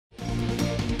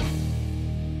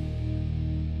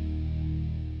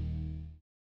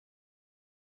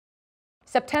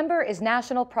September is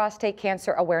National Prostate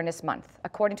Cancer Awareness Month.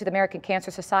 According to the American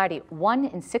Cancer Society, 1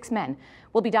 in 6 men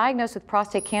will be diagnosed with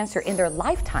prostate cancer in their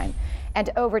lifetime, and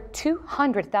over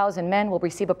 200,000 men will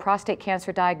receive a prostate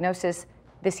cancer diagnosis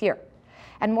this year.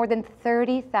 And more than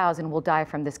 30,000 will die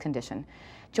from this condition.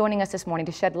 Joining us this morning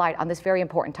to shed light on this very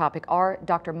important topic are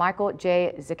Dr. Michael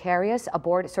J. Zachareas, a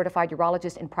Board Certified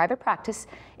Urologist in private practice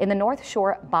in the North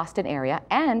Shore, Boston area,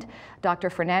 and Dr.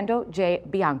 Fernando J.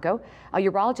 Bianco, a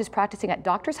urologist practicing at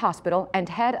Doctors Hospital and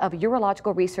head of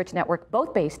Urological Research Network,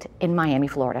 both based in Miami,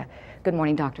 Florida. Good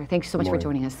morning, doctor. Thank you so much for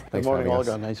joining us. Good morning,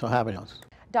 Olga. Nice for having us.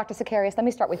 Dr. Zachareas, let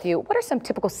me start with you. What are some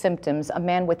typical symptoms a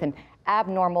man with an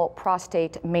abnormal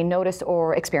prostate may notice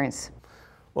or experience?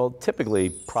 Well, typically,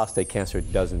 prostate cancer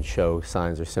doesn't show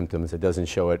signs or symptoms. It doesn't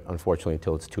show it, unfortunately,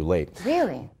 until it's too late.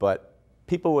 Really? But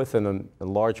people with a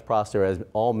large prostate, as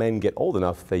all men get old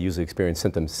enough, they usually experience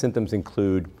symptoms. Symptoms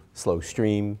include slow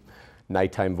stream,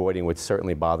 nighttime voiding, which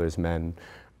certainly bothers men,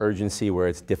 urgency, where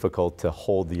it's difficult to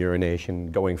hold the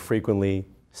urination, going frequently,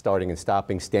 starting and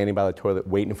stopping, standing by the toilet,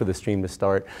 waiting for the stream to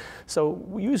start. So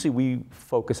usually we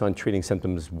focus on treating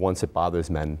symptoms once it bothers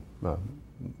men.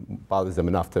 Bothers them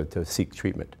enough to seek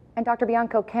treatment. And Dr.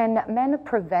 Bianco, can men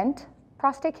prevent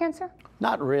prostate cancer?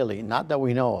 Not really, not that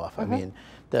we know of. I mean,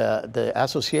 the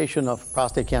association of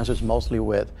prostate cancer is mostly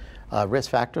with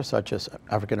risk factors such as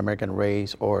African American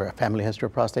race or a family history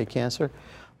of prostate cancer.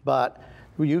 But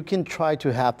you can try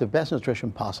to have the best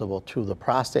nutrition possible to the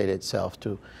prostate itself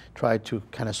to try to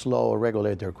kind of slow or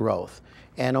regulate their growth.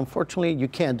 And unfortunately, you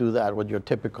can't do that with your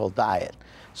typical diet.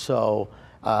 So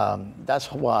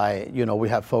that's why, we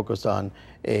have focused on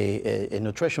a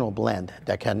nutritional blend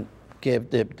that can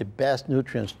give the best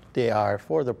nutrients they are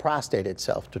for the prostate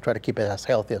itself to try to keep it as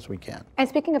healthy as we can. And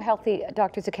speaking of healthy,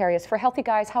 Dr. Zachareas, for healthy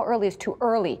guys, how early is too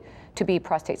early to be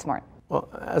prostate smart? Well,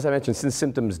 as I mentioned, since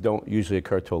symptoms don't usually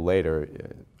occur till later,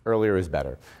 earlier is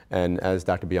better. And as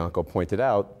Dr. Bianco pointed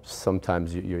out,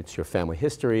 sometimes it's your family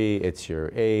history, it's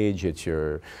your age, it's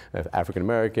your African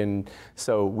American.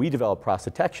 So we develop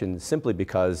prostatection simply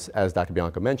because, as Dr.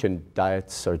 Bianco mentioned,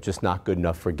 diets are just not good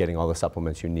enough for getting all the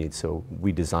supplements you need. So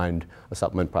we designed a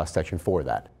supplement prostatection for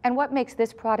that. And what makes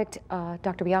this product,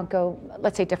 Dr. Bianco,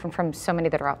 let's say different from so many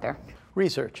that are out there?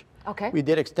 Research. Okay. We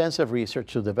did extensive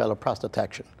research to develop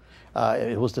prostatection.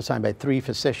 It was designed by 3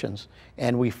 physicians,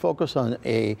 and we focus on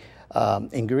a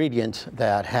ingredient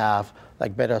that have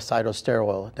like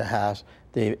beta-cytosterol that has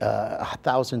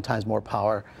 1,000 times more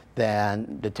power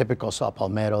than the typical saw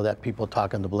palmetto that people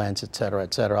talk in the blends, et cetera,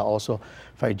 et cetera. Also,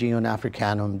 Phrygium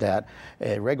africanum that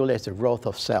regulates the growth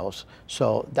of cells.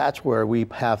 So that's where we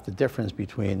have the difference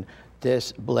between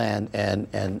this blend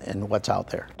and what's out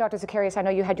there. Dr. Zachareas, I know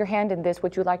you had your hand in this.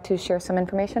 Would you like to share some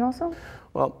information also?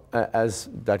 Well, as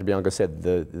Dr. Bianco said,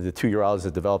 the 2 urologists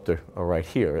that developed are right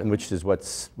here, and which is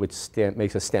which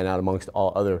makes us stand out amongst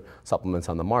all other supplements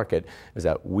on the market, is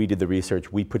that we did the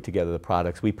research, we put together the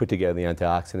products, we put together the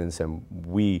antioxidants, and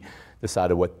we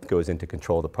decided what goes into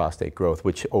control the prostate growth,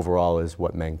 which overall is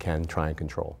what men can try and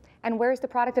control. And where is the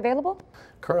product available?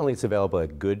 Currently, it's available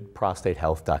at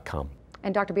goodprostatehealth.com.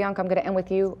 And Dr. Bianco, I'm going to end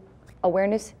with you.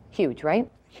 Awareness, huge, right?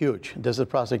 Huge. This is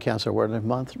Prostate Cancer Awareness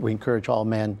Month. We encourage all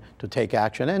men to take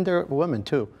action, and there are women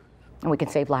too. And we can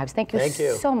save lives. Thank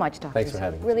you so much, Doctor. Thanks for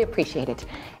having me. Really appreciate it.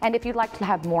 And if you'd like to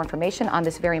have more information on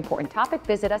this very important topic,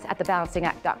 visit us at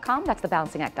thebalancingact.com. That's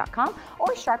thebalancingact.com.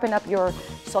 Or sharpen up your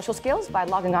social skills by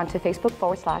logging on to Facebook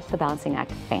 /The Balancing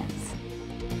Act Fans.